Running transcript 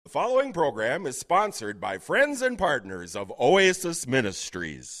The following program is sponsored by friends and partners of Oasis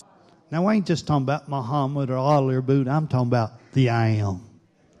Ministries. Now, I ain't just talking about Muhammad or Allah or Buddha. I'm talking about the I Am.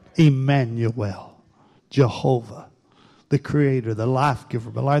 Emmanuel. Jehovah. The Creator, the Life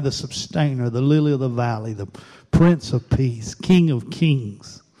Giver, the Sustainer, the Lily of the Valley, the Prince of Peace, King of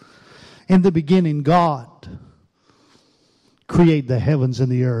Kings. In the beginning, God created the heavens and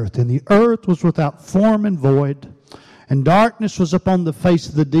the earth was without form and void, and darkness was upon the face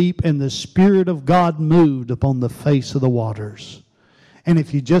of the deep, and the Spirit of God moved upon the face of the waters. And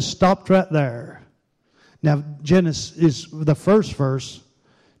if you just stopped right there, now Genesis is the first verse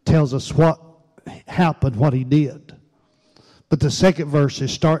tells us what happened, what He did. But the second verse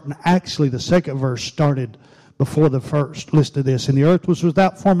is starting, actually the second verse started before the first. Listen to this. And the earth was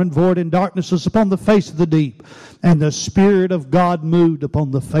without form and void, and darkness was upon the face of the deep. And the Spirit of God moved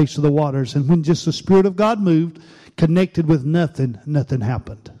upon the face of the waters. And when just the Spirit of God moved, connected with nothing, nothing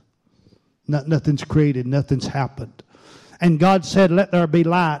happened. Nothing's created, nothing's happened. And God said, let there be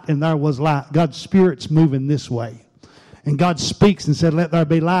light, and there was light. God's Spirit's moving this way. And God speaks and said, let there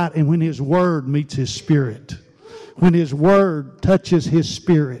be light. And when His Word meets His Spirit, when His Word touches His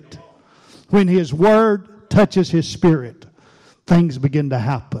Spirit, when His Word touches His Spirit, things begin to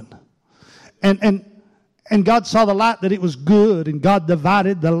happen. And God saw the light that it was good, and God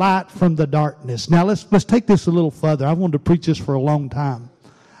divided the light from the darkness. Now let's take this a little further. I wanted to preach this for a long time.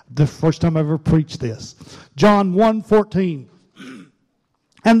 The first time I ever preached this. John 1:14.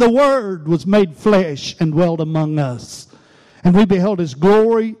 And the Word was made flesh and dwelt among us. And we beheld His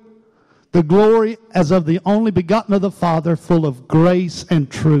glory, the glory as of the only begotten of the Father, full of grace and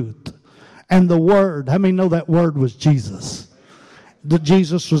truth. And the Word, how many know that Word was Jesus? That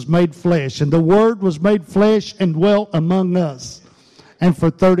Jesus was made flesh. And the Word was made flesh and dwelt among us. And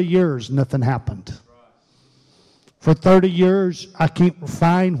for 30 years, nothing happened. For 30 years, I can't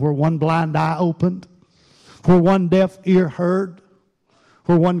find where one blind eye opened, where one deaf ear heard,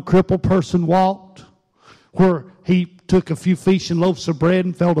 where one crippled person walked, where He took a few fish and loaves of bread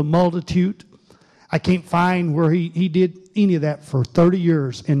and fed a multitude. I can't find where he did any of that for 30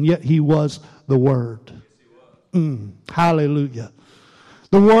 years, and yet He was the Word. Hallelujah.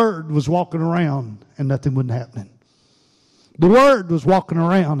 The Word was walking around and nothing wasn't happening. The Word was walking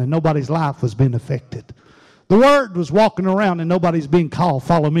around and nobody's life was being affected. The Word was walking around and nobody's being called,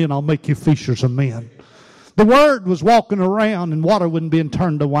 follow me and I'll make you fishers of men. The Word was walking around and water wasn't being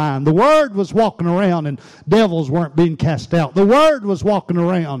turned to wine. The Word was walking around and devils weren't being cast out. The Word was walking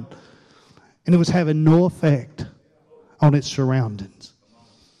around and it was having no effect on its surroundings.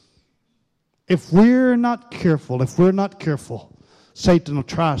 If we're not careful, Satan will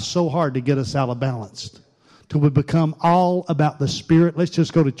try so hard to get us out of balance till we become all about the Spirit. Let's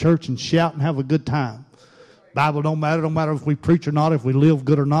just go to church and shout and have a good time. Bible don't matter if we preach or not, if we live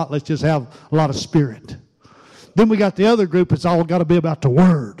good or not. Let's just have a lot of Spirit. Then we got the other group, it's all got to be about the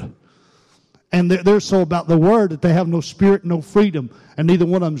Word. And they're so about the Word that they have no Spirit, no freedom, and neither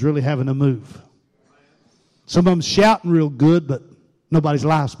one of them's really having a move. Some of them shouting real good, but nobody's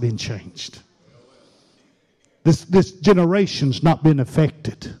life's being changed. This generation's not been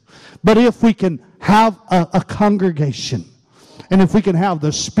affected. But if we can have a congregation, and if we can have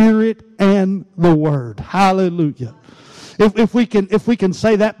the Spirit and the Word, hallelujah. If we can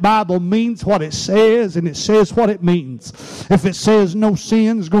say that Bible means what it says and it says what it means. If it says no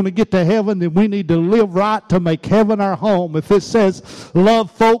sin is going to get to heaven, then we need to live right to make heaven our home. If it says love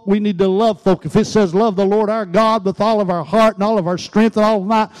folk, we need to love folk. If it says love the Lord our God with all of our heart and all of our strength and all of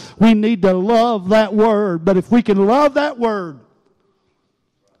might, we need to love that Word. But if we can love that Word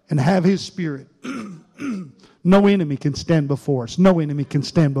and have His Spirit, no enemy can stand before us. No enemy can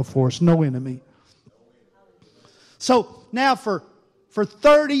stand before us. No enemy. So now for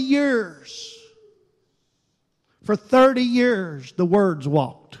 30 years, the Words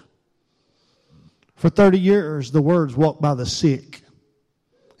walked. For 30 years, the Words walked by the sick.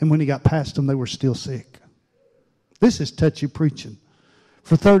 And when He got past them, they were still sick. This is touchy preaching.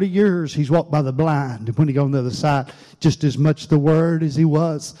 For 30 years, He's walked by the blind. And when He got on the other side, just as much the Word as He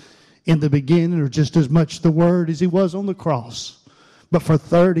was in the beginning, or just as much the Word as He was on the cross. But for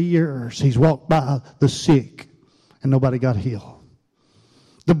 30 years, He's walked by the sick. And nobody got healed.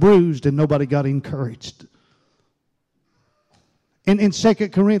 The bruised and nobody got encouraged. In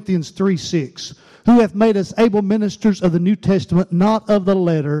 2 Corinthians 3:6, who hath made us able ministers of the New Testament, not of the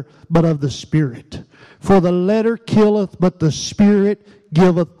letter, but of the Spirit. For the letter killeth, but the Spirit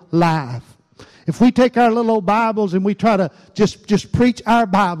giveth life. If we take our little old Bibles and we try to just preach our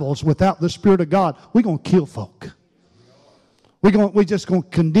Bibles without the Spirit of God, we're going to kill folk. We're just going to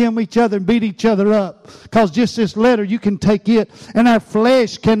condemn each other and beat each other up. Because just this letter, you can take it, and our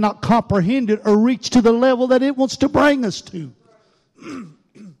flesh cannot comprehend it or reach to the level that it wants to bring us to.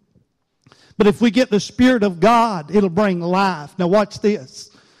 But if we get the Spirit of God, it'll bring life. Now watch this.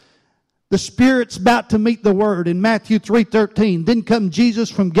 The Spirit's about to meet the Word in Matthew 3:13. Then come Jesus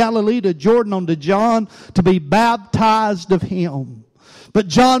from Galilee to Jordan unto John to be baptized of him. But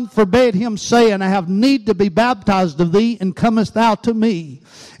John forbade him, saying, I have need to be baptized of thee, and comest thou to me?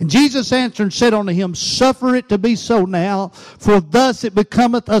 And Jesus answered and said unto him, Suffer it to be so now, for thus it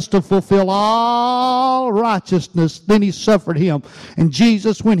becometh us to fulfill all righteousness. Then he suffered him. And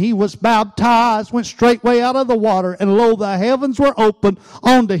Jesus, when he was baptized, went straightway out of the water, and lo, the heavens were opened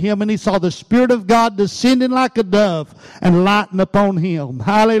unto him, and he saw the Spirit of God descending like a dove and lighting upon him.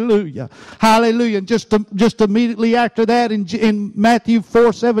 Hallelujah. Hallelujah. And just immediately after that, in Matthew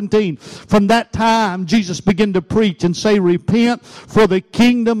 4:17, from that time Jesus began to preach and say, Repent, for the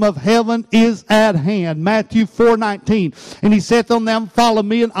kingdom of heaven is at hand. Matthew 4:19. And he saith unto them, Follow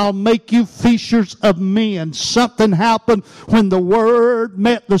me, and I'll make you fishers of men. Something happened when the Word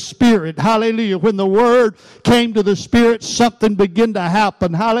met the Spirit. Hallelujah. When the Word came to the Spirit, something began to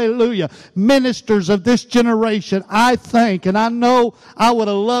happen. Hallelujah. Ministers of this generation, I think, and I know I would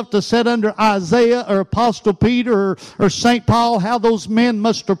have loved to sit under Isaiah or Apostle Peter or St. Paul, how those men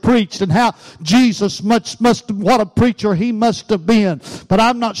must have preached and how Jesus what a preacher he must have been. But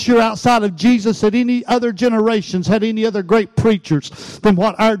I'm not sure outside of Jesus that any other generations had any other great preachers than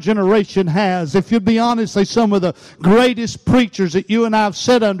what our generation has. If you'd be honest, they're some of the greatest preachers that you and I have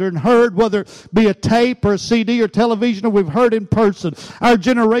sat under and heard, whether it be a tape or a CD or television or we've heard in person. Our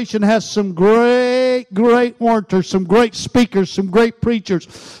generation has some great orators, some great speakers, some great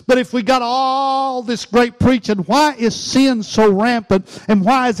preachers. But if we got all this great preaching, why is sin so rampant, and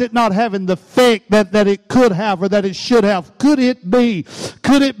why is it not having the effect that it could have or that it should have? Could it be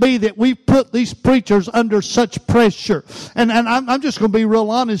that we put these preachers under such pressure? And I'm just going to be real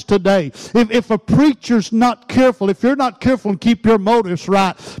honest today. If a preacher's not careful, if you're not careful and keep your motives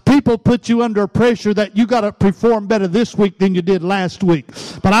right, people put you under pressure that you got to perform better this week than you did last week.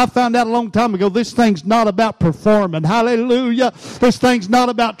 But I found out a long time ago, this thing's not about performing. Hallelujah. This thing's not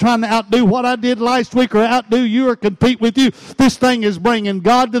about trying to outdo what I did last week or outdo you or compete with you. This thing is bringing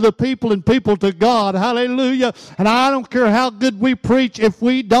God to the people and people to God. Hallelujah. And I don't care how good we preach, if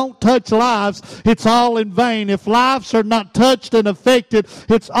we don't touch lives, it's all in vain. If lives are not touched and affected,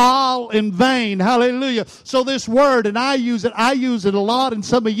 it's all in vain. Hallelujah. So this word, and I use it a lot, and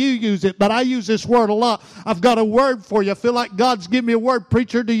some of you use it, but I use this word a lot. I've got a word for you. I feel like God's given me a word.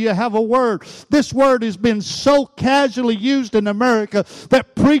 Preacher, do you have a word? This word has been so casually used in America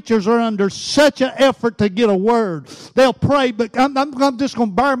that preachers are under such an effort to get a word. They'll pray, but I'm just going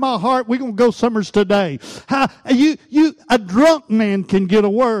to bare my heart. We're going to go summers today. A drunk man can get a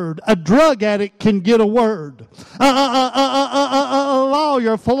word. A drug addict can get a word. A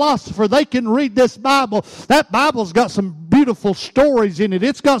lawyer, a philosopher, they can read this Bible. That Bible's got some beautiful stories in it.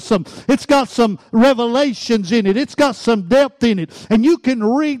 It's got some revelations in it. It's got some depth in it. And you can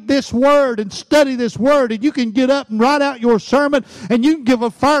read this word and study this word, and you can get up and write out your sermon, and you can give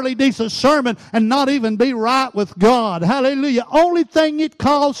a fairly decent sermon and not even be right with God. Hallelujah. Only thing it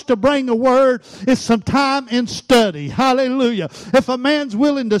costs to bring a word is some time and study. Hallelujah. If a man's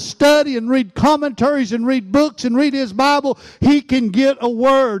willing to study and read commentaries and read books and read his Bible, he can get a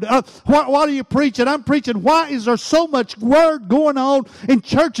word. What are you preaching? I'm preaching, why is there so much word going on in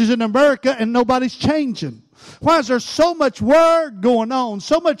churches in America and nobody's changing? Why is there so much word going on?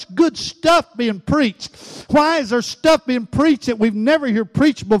 So much good stuff being preached? Why is there stuff being preached that we've never heard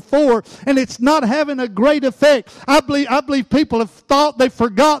preached before, and it's not having a great effect? I believe people have thought, they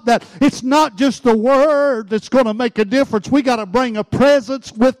forgot that it's not just the word that's going to make a difference. We got to bring a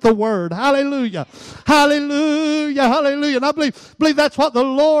presence with the word. Hallelujah. Hallelujah. Hallelujah. And I believe that's what the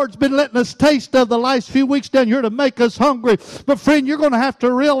Lord's been letting us taste of the last few weeks down here to make us hungry. But friend, you're going to have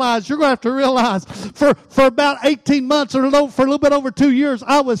to realize for about 18 months or for a little bit over 2 years,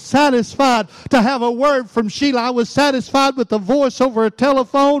 I was satisfied to have a word from Sheila. I was satisfied with the voice over a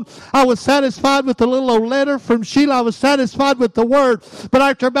telephone. I was satisfied with the little old letter from Sheila. I was satisfied with the word. But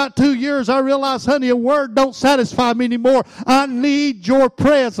after about 2 years, I realized, honey, a word don't satisfy me anymore. I need your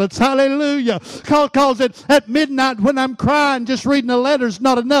presence. Hallelujah. Because at midnight when I'm crying, just reading a letter is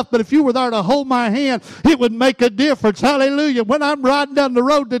not enough. But if you were there to hold my hand, it would make a difference. Hallelujah. When I'm riding down the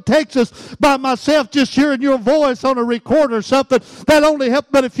road to Texas by myself, just hearing hearing your voice on a recorder or something, that only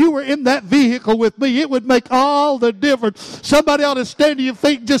helped. But if you were in that vehicle with me, it would make all the difference. Somebody ought to stand to your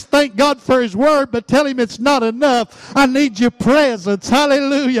feet and just thank God for His Word, but tell Him it's not enough. I need your presence.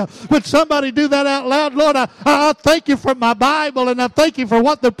 Hallelujah. Would somebody do that out loud? Lord, I thank you for my Bible, and I thank you for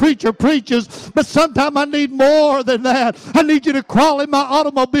what the preacher preaches, but sometimes I need more than that. I need you to crawl in my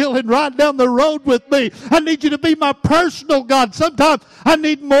automobile and ride down the road with me. I need you to be my personal God. Sometimes I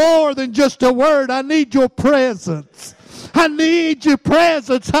need more than just a word. I need your presence. I need your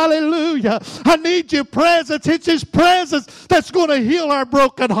presence. Hallelujah. I need your presence. It's His presence that's going to heal our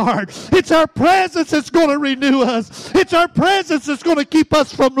broken heart. It's our presence that's going to renew us. It's our presence that's going to keep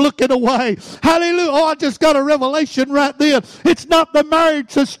us from looking away. Hallelujah. Oh, I just got a revelation right then. It's not the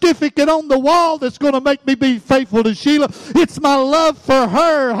marriage certificate on the wall that's going to make me be faithful to Sheila. It's my love for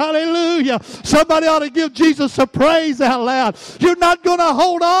her. Hallelujah. Somebody ought to give Jesus a praise out loud. You're not going to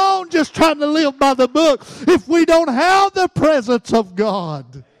hold on just trying to live by the book if we don't have the presence of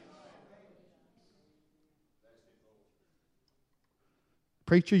God.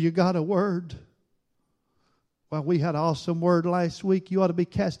 Preacher, you got a word? Well, we had an awesome word last week. You ought to be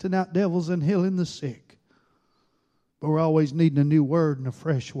casting out devils and healing the sick. But we're always needing a new word and a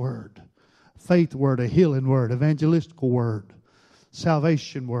fresh word. A faith word, a healing word, evangelistical word,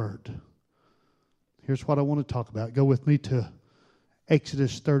 salvation word. Here's what I want to talk about. Go with me to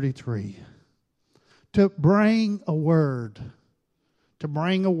Exodus 33. To bring a word. To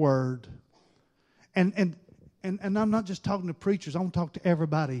bring a word. And I'm not just talking to preachers. I want to talk to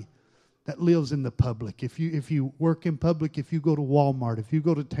everybody that lives in the public. If you work in public, if you go to Walmart, if you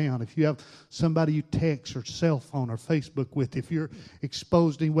go to town, if you have somebody you text or cell phone or Facebook with, if you're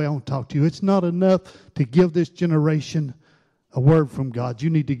exposed anyway, I want to talk to you. It's not enough to give this generation a word from God. You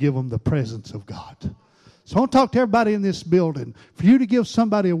need to give them the presence of God. So I want to talk to everybody in this building. For you to give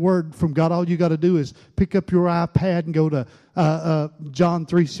somebody a word from God, all you got to do is pick up your iPad and go to John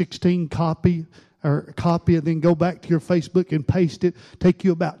 3:16 copy, and then go back to your Facebook and paste it. Take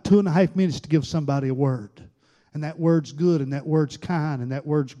you about 2.5 minutes to give somebody a word. And that word's good, and that word's kind, and that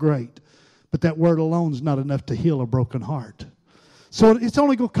word's great. But that word alone is not enough to heal a broken heart. So it's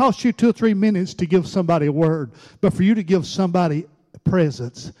only going to cost you 2 or 3 minutes to give somebody a word. But for you to give somebody a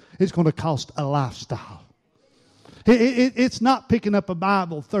presence, it's going to cost a lifestyle. It's not picking up a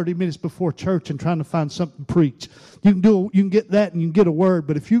Bible 30 minutes before church and trying to find something to preach. You can get that and you can get a word,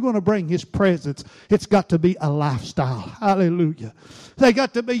 but if you're going to bring His presence, it's got to be a lifestyle. Hallelujah.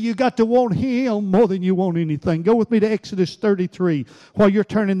 You got to want Him more than you want anything. Go with me to Exodus 33. While you're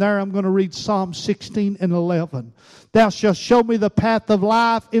turning there, I'm going to read Psalm 16 and 11. Thou shalt show me the path of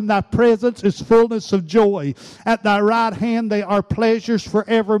life. In thy presence is fullness of joy. At thy right hand they are pleasures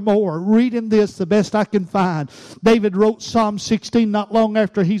forevermore. Reading this the best I can find. David wrote Psalm 16 not long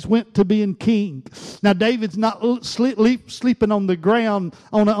after he's went to being king. Now David's not sleeping on the ground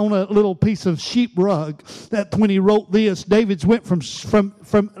on a little piece of sheep rug. That when he wrote this, David's went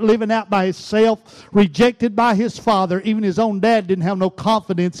from living out by himself, rejected by his father. Even his own dad didn't have no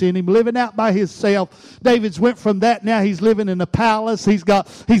confidence in him. Living out by himself. David's went from that. Now he's living in a palace. He's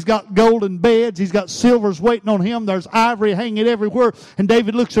got golden beds. He's got silvers waiting on him. There's ivory hanging everywhere. And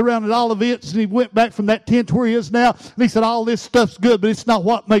David looks around at all of it, and he went back from that tent to where he is now. And he said, all this stuff's good, but it's not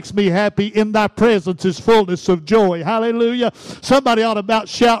what makes me happy. In thy presence is fullness of joy. Hallelujah. Somebody ought to about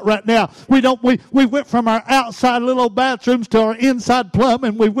shout right now. We went from our outside little bathrooms to our inside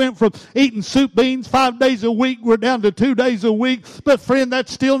plumbing. We went from eating soup beans 5 days a week. We're down to 2 days a week. But friend,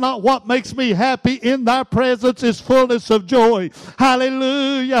 that's still not what makes me happy. In thy presence is fullness of joy.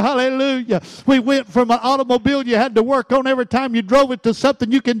 Hallelujah. Hallelujah. We went from an automobile you had to work on every time you drove it to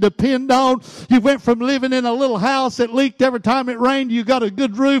something you can depend on. You went from living in a little house that leaked every time it rained. You got a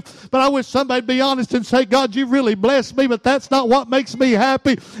good roof. But I wish somebody'd be honest and say, God, you really blessed me, but that's not what makes me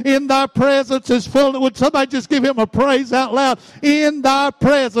happy. In thy presence is fullness. Would somebody just give Him a praise out loud? In thy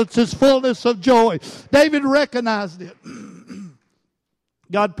presence is fullness of joy. David recognized it.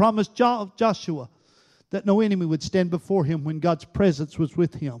 God promised Joshua that no enemy would stand before him when God's presence was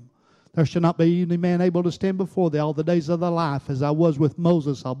with him. There shall not be any man able to stand before thee all the days of thy life. As I was with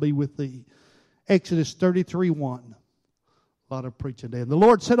Moses, I'll be with thee. Exodus 33:1. A lot of preaching there. The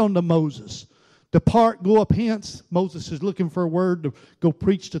Lord said unto Moses, depart, go up hence. Moses is looking for a word to go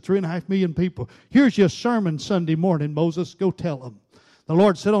preach to 3.5 million people. Here's your sermon Sunday morning, Moses. Go tell them. The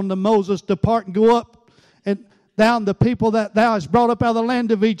Lord said unto Moses, depart and go up and down the people that thou hast brought up out of the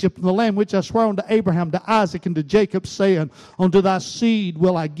land of Egypt, the land which I swore unto Abraham, to Isaac, and to Jacob, saying, unto thy seed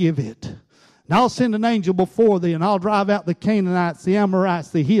will I give it. And I'll send an angel before thee, and I'll drive out the Canaanites, the Amorites,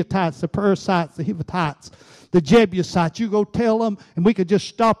 the Hittites, the Perizzites, the Hivites, the Jebusites. You go tell them, and we could just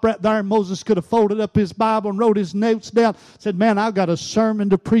stop right there, and Moses could have folded up his Bible and wrote his notes down, said, man, I've got a sermon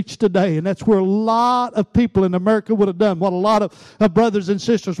to preach today. And that's where a lot of people in America would have done. What a lot of brothers and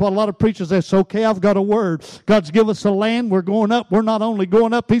sisters, what a lot of preachers, they say, okay, I've got a word. God's given us a land. We're going up. We're not only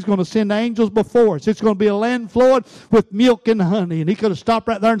going up, He's going to send angels before us. It's going to be a land flowing with milk and honey. And he could have stopped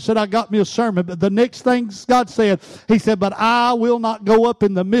right there and said, I got me a sermon. But the next thing God said, He said, but I will not go up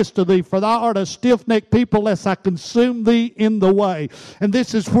in the midst of thee, for thou art a stiff-necked people, lest I consume thee in the way. And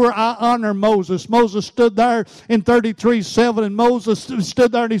this is where I honor Moses. Moses stood there in 33:7, and Moses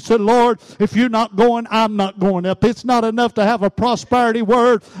stood there and he said, Lord, if you're not going, I'm not going up. It's not enough to have a prosperity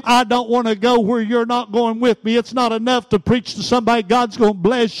word. I don't want to go where you're not going with me. It's not enough to preach to somebody God's going to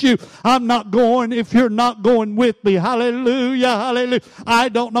bless you. I'm not going if you're not going with me. Hallelujah, hallelujah. I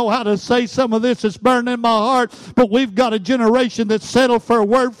don't know how to say some of this. It's burning in my heart, but we've got a generation that's settled for a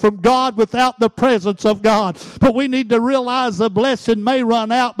word from God without the presence of God. But we need to realize the blessing may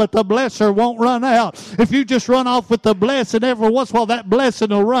run out, but the blesser won't run out. If you just run off with the blessing, every once in a while that blessing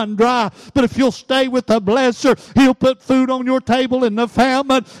will run dry. But if you'll stay with the blesser, He'll put food on your table in the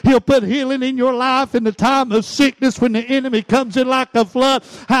famine. He'll put healing in your life in the time of sickness when the enemy comes in like a flood.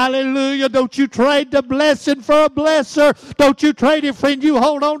 Hallelujah. Don't you trade the blessing for a blesser. Don't you trade it, friend. You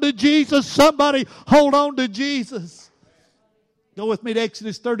hold on to Jesus. Somebody hold on to Jesus. Go with me to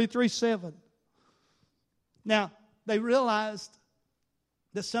Exodus 33:7. Now, they realized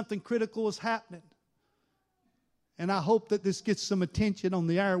that something critical was happening. And I hope that this gets some attention on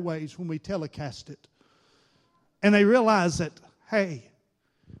the airwaves when we telecast it. And they realized that, hey,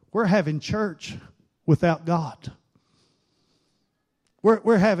 we're having church without God.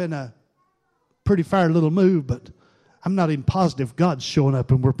 We're having a pretty fair little move, but I'm not even positive God's showing up,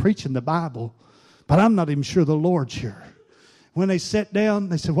 and we're preaching the Bible, but I'm not even sure the Lord's here. When they sat down,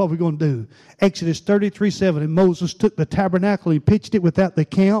 they said, what are we going to do? Exodus 33:7, and Moses took the tabernacle, he pitched it without the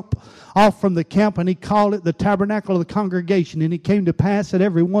camp, off from the camp, and he called it the tabernacle of the congregation. And it came to pass that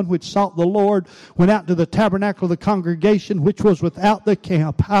everyone which sought the Lord went out to the tabernacle of the congregation, which was without the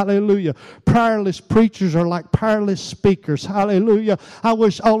camp. Hallelujah. Prayerless preachers are like prayerless speakers. Hallelujah. I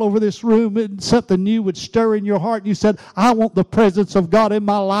wish all over this room something new would stir in your heart. You said, I want the presence of God in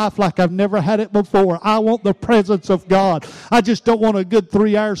my life like I've never had it before. I want the presence of God. I just don't want a good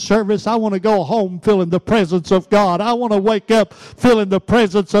 3-hour service. I want to go home feeling the presence of God. I want to wake up feeling the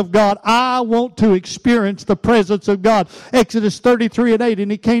presence of God. I want to experience the presence of God. Exodus 33:8,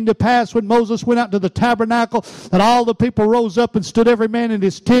 and it came to pass when Moses went out to the tabernacle that all the people rose up and stood every man in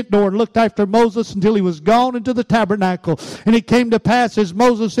his tent door and looked after Moses until he was gone into the tabernacle. And it came to pass as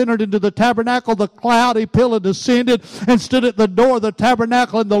Moses entered into the tabernacle, the cloudy pillar descended and stood at the door of the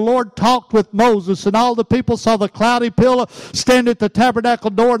tabernacle, and the Lord talked with Moses. And all the people saw the cloudy pillar stand at the tabernacle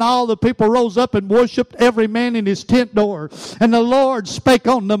door, and all the people rose up and worshipped, every man in his tent door. And the Lord spake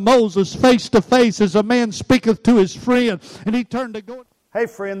unto Moses face to face, as a man speaketh to his friend. And he turned to go. Hey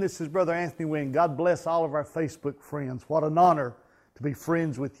friend, this is Brother Anthony Wynn. God bless all of our Facebook friends. What an honor to be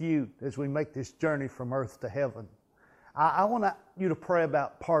friends with you as we make this journey from earth to heaven. I want you to pray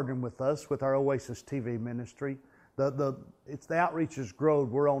about partnering with us with our Oasis TV ministry. It's the outreach has grown.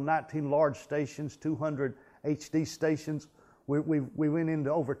 We're on 19 large stations, 200 HD stations. We went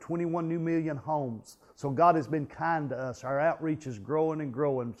into over 21 million homes. So God has been kind to us. Our outreach is growing and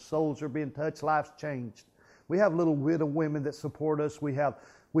growing. Souls are being touched. Lives changed. We have little widow women that support us. We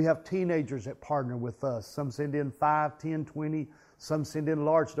have teenagers that partner with us. Some send in 5, 10, 20. Some send in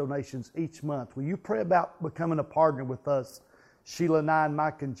large donations each month. Will you pray about becoming a partner with us? Sheila and I and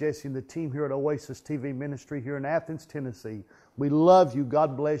Mike and Jesse and the team here at Oasis TV Ministry here in Athens, Tennessee. We love you.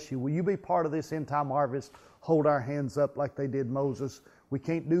 God bless you. Will you be part of this end-time harvest? Hold our hands up like they did Moses. We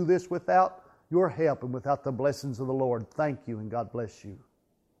can't do this without your help and without the blessings of the Lord. Thank you, and God bless you.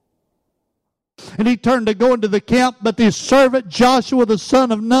 And he turned to go into the camp, but his servant Joshua, the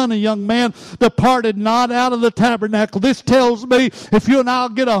son of Nun, a young man, departed not out of the tabernacle. This tells me if you and I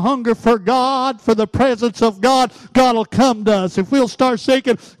will get a hunger for God, for the presence of God, God will come to us. If we'll start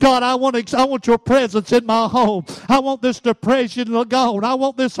seeking, God, I want your presence in my home. I want this depression gone. I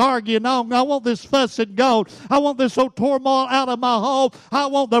want this arguing on. I want this fussing gone. I want this old turmoil out of my home. I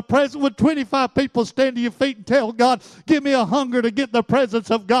want the presence. With 25 people stand to your feet and tell God, give me a hunger to get the presence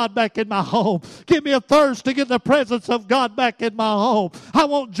of God back in my home. Give me a thirst to get the presence of God back in my home. I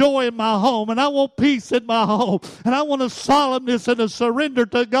want joy in my home, and I want peace in my home, and I want a solemnness and a surrender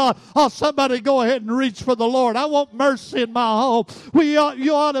to God. Oh, somebody go ahead and reach for the Lord. I want mercy in my home.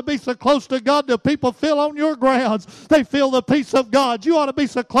 You ought to be so close to God that people feel on your grounds. They feel the peace of God. You ought to be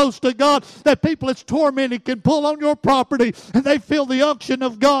so close to God that people that's tormented can pull on your property, and they feel the unction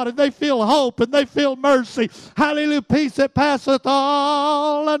of God, and they feel hope, and they feel mercy. Hallelujah. Peace that passeth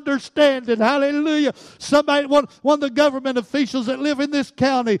all understanding. Hallelujah. Somebody, one of the government officials that live in this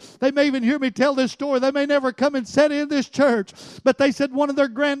county, they may even hear me tell this story. They may never come and sit in this church, but they said one of their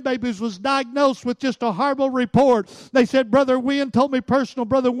grandbabies was diagnosed with just a horrible report. They said, Brother Wynn told me personal,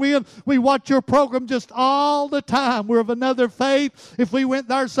 Brother Wynn, we watch your program just all the time. We're of another faith. If we went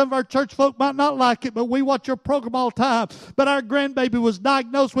there, some of our church folk might not like it, but we watch your program all the time. But our grandbaby was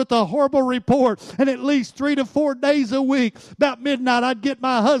diagnosed with a horrible report, and at least 3 to 4 days a week, about midnight, I'd get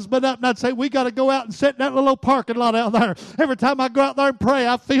my husband up and I'd say, we got to go out and sit in that little parking lot out there. Every time I go out there and pray,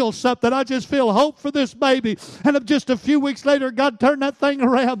 I feel something. I just feel hope for this baby. And just a few weeks later, God turned that thing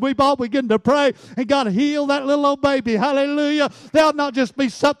around. We've all begun to pray, and God healed that little old baby. Hallelujah. There ought not just be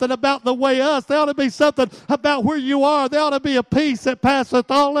something about the way us. There ought to be something about where you are. There ought to be a peace that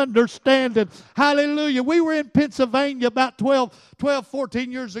passeth all understanding. Hallelujah. We were in Pennsylvania about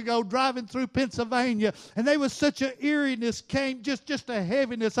 14 years ago, driving through Pennsylvania, and there was such an eeriness came, just a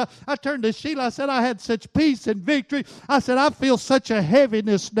heaviness. I turned to Sheila. I said, I had such peace and victory. I said, I feel such a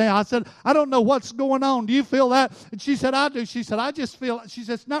heaviness now. I said, I don't know what's going on. Do you feel that? And she said, I do. She said, I just feel, she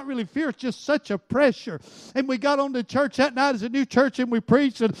said, it's not really fear. It's just such a pressure. And we got on to church that night as a new church, and we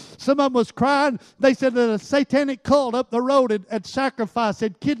preached, and some of them was crying. They said that a satanic cult up the road had sacrificed,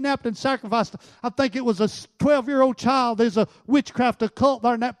 had kidnapped and sacrificed. I think it was a 12-year-old child. There's a witchcraft occult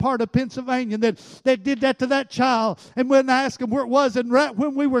there in that part of Pennsylvania that they did that to that child. And when I asked them where it was, and right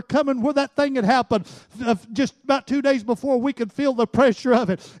when we were coming where that thing had happened, just about 2 days before, we could feel the pressure of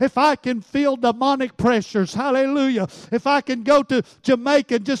it. If I can feel demonic pressures, hallelujah. If I can go to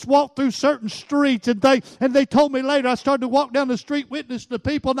Jamaica and just walk through certain streets, and they told me later, I started to walk down the street witnessing to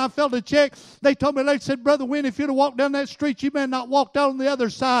people, and I felt a check. They told me later, said, Brother Wynn, if you'd have walked down that street, you may not walk down on the other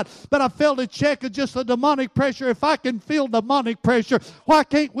side. But I felt a check of just a demonic pressure. If I can feel demonic pressure, why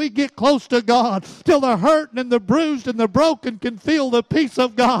can't we get close to God till the hurting and the bruised and the broken can feel the peace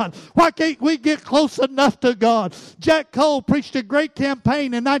of God? Why can't we get close enough to God? Jack Cole preached a great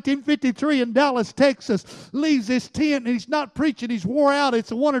campaign in 1953 in Dallas, Texas. Leaves his tent, and he's not preaching. He's wore out.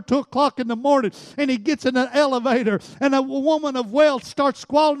 It's 1 or 2 o'clock in the morning, and he gets in an elevator, and a woman of wealth starts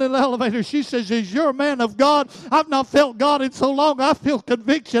squalling in the elevator. She says, is you're a man of God? I've not felt God in so long. I feel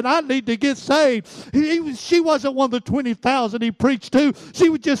conviction. I need to get saved. She wasn't one of the 20,000 he preached to. She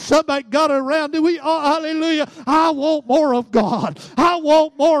was just somebody got around. Hallelujah. I want more of God. I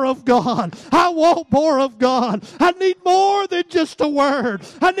want more of God. I want more of God. I need more than just a word.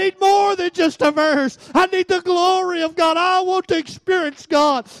 I need more than just a verse. I need the glory of God. I want to experience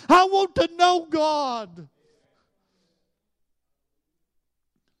God. I want to know God.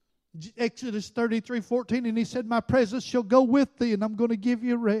 Exodus 33:14, and he said, my presence shall go with thee, and I'm going to give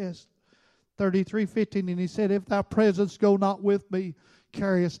you rest. 33:15, and he said, if thy presence go not with me,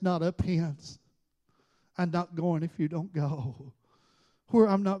 carry us not up hence. I'm not going if you don't go. Where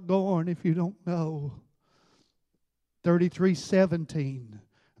I'm not going if you don't go. 33:17, and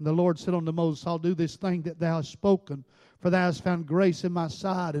the Lord said unto Moses, I'll do this thing that thou hast spoken, for thou hast found grace in my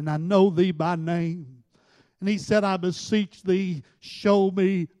sight, and I know thee by name. And he said, I beseech thee, show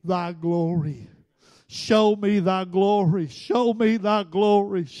me thy glory. Show me thy glory. Show me thy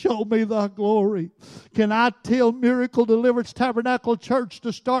glory. Show me thy glory. Can I tell Miracle Deliverance Tabernacle Church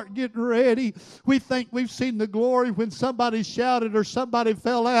to start getting ready? We think we've seen the glory when somebody shouted or somebody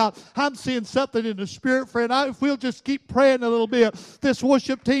fell out. I'm seeing something in the spirit, friend. If we'll just keep praying a little bit, this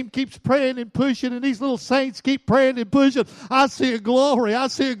worship team keeps praying and pushing, and these little saints keep praying and pushing. I see a glory. I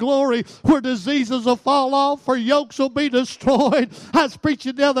see a glory where diseases will fall off, where yokes will be destroyed. I was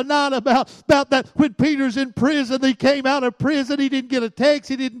preaching the other night about that when Peter's in prison. He came out of prison. He didn't get a text.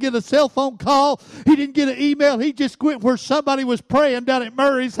 He didn't get a cell phone call. He didn't get an email. He just went where somebody was praying down at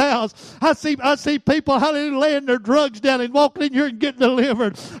Murray's house. I see people, hallelujah, laying their drugs down and walking in here and getting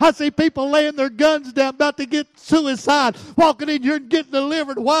delivered. I see people laying their guns down about to get suicide, walking in here and getting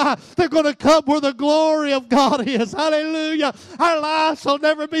delivered. Why? They're going to come where the glory of God is. Hallelujah. Our lives will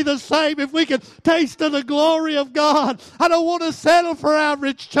never be the same if we can taste of the glory of God. I don't want to settle for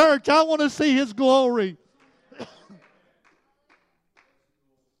average church. I want to see His glory. He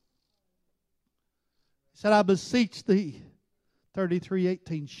said, I beseech thee,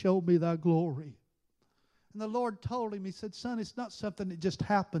 33:18, show me thy glory. And the Lord told him, he said, son, it's not something that just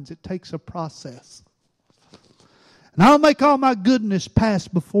happens. It takes a process. And I'll make all my goodness pass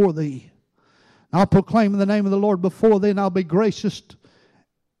before thee. And I'll proclaim in the name of the Lord before thee, and I'll be gracious.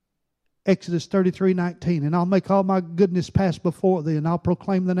 Exodus 33:19. And I'll make all my goodness pass before thee, and I'll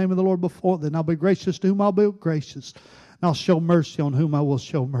proclaim the name of the Lord before thee, and I'll be gracious to whom I'll be gracious. And I'll show mercy on whom I will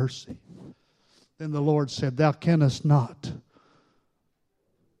show mercy. Then the Lord said, thou canst not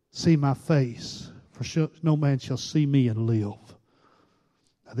see my face, for no man shall see me and live.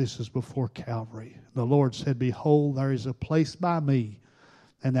 Now this is before Calvary. The Lord said, behold, there is a place by me,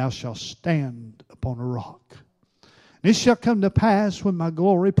 and thou shalt stand upon a rock. And it shall come to pass when my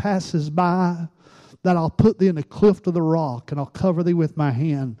glory passes by, that I'll put thee in a cleft of the rock, and I'll cover thee with my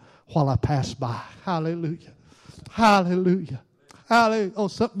hand while I pass by. Hallelujah. Hallelujah. Hallelujah. Oh,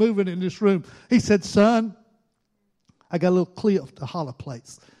 something moving in this room. He said, son, I got a little cliff, a hollow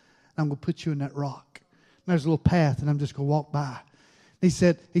place. I'm going to put you in that rock. And there's a little path, and I'm just going to walk by. He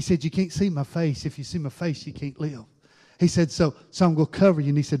said, you can't see my face. If you see my face, you can't live. He said, so I'm going to cover you.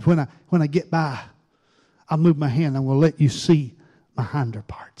 And he said, when I get by, I'll move my hand. I'm going to let you see my hinder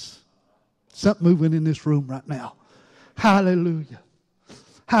parts. Something moving in this room right now. Hallelujah.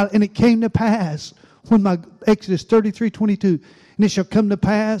 And it came to pass when my Exodus 33:22. And it shall come to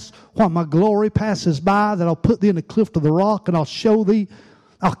pass while my glory passes by, that I'll put thee in a cleft of the rock, and I'll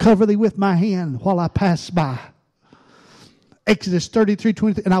cover thee with my hand while I pass by. Exodus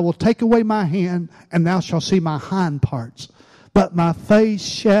 33:23. And I will take away my hand, and thou shalt see my hind parts, but my face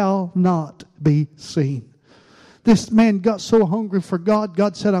shall not be seen. This man got so hungry for God,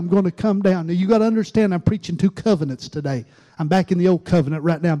 God said, I'm going to come down. Now you got to understand, I'm preaching two covenants today. I'm back in the old covenant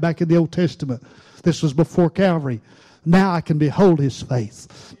right now. I'm back in the Old Testament. This was before Calvary. Now I can behold his face.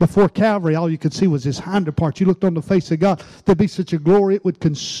 Before Calvary, all you could see was his hinder parts. You looked on the face of God, there'd be such a glory it would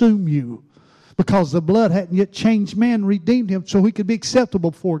consume you, because the blood hadn't yet changed man, redeemed him, so he could be acceptable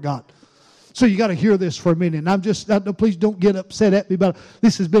before God. So you got to hear this for a minute. And please don't get upset at me about it.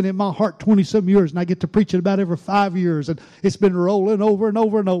 This has been in my heart 20-some years, and I get to preach it about every 5 years, and it's been rolling over and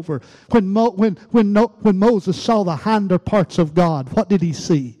over and over. When Moses saw the hinder parts of God, what did he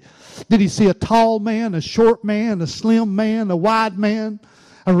see? Did he see a tall man, a short man, a slim man, a wide man,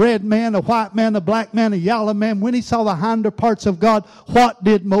 a red man, a white man, a black man, a yellow man? When he saw the hinder parts of God, what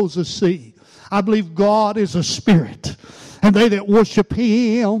did Moses see? I believe God is a spirit, and they that worship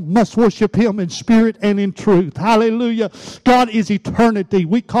him must worship him in spirit and in truth. Hallelujah. God is eternity.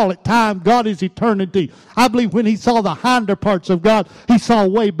 We call it time. God is eternity. I believe when he saw the hinder parts of God, he saw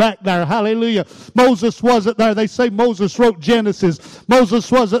way back there. Hallelujah. Moses wasn't there. They say Moses wrote Genesis. Moses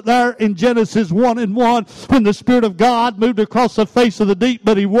wasn't there in Genesis 1:1 when the Spirit of God moved across the face of the deep,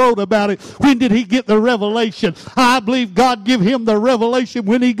 but he wrote about it. When did he get the revelation? I believe God gave him the revelation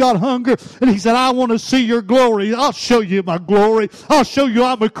when he got hungry, and he said, I want to see your glory. I'll show you my glory. I'll show you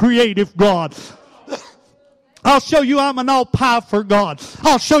I'm a creative God. I'll show you I'm an all-powerful God.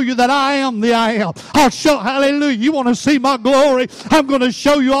 I'll show you that I am the I am. Hallelujah. You want to see my glory? I'm going to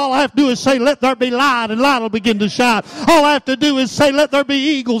show you. All I have to do is say, let there be light, and light will begin to shine. All I have to do is say, let there be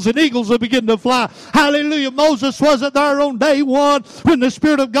eagles, and eagles will begin to fly. Hallelujah. Moses wasn't there on day one when the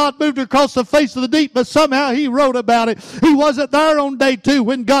Spirit of God moved across the face of the deep, but somehow he wrote about it. He wasn't there on day two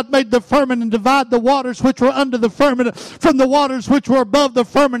when God made the firmament and divided the waters which were under the firmament from the waters which were above the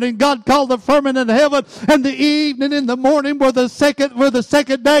firmament. And God called the firmament heaven, and the evening and the morning were the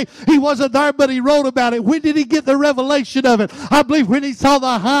second day. He wasn't there, but he wrote about it. When did he get the revelation of it? I believe when he saw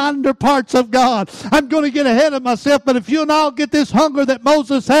the hinder parts of God. I'm going to get ahead of myself, but if you and I'll get this hunger that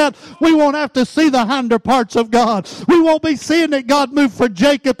Moses had, we won't have to see the hinder parts of God. We won't be seeing that God moved for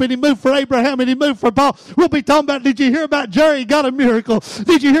Jacob, and he moved for Abraham, and he moved for Paul. We'll be talking about, did you hear about Jerry? He got a miracle.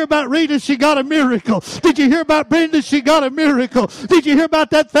 Did you hear about Rita? She got a miracle. Did you hear about Brenda? She got a miracle. Did you hear about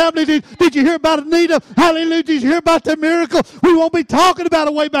that family? Did you hear about Anita? Hallelujah. Did you hear about the miracle? We won't be talking about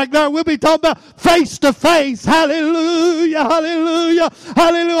it way back there. We'll be talking about face to face. Hallelujah. Hallelujah.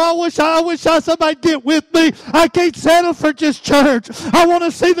 Hallelujah. I wish somebody get with me. I can't settle for just church. I want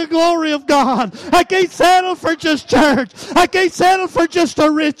to see the glory of God. I can't settle for just church. I can't settle for just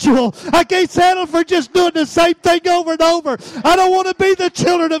a ritual. I can't settle for just doing the same thing over and over. I don't want to be the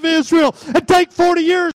children of Israel and take 40 years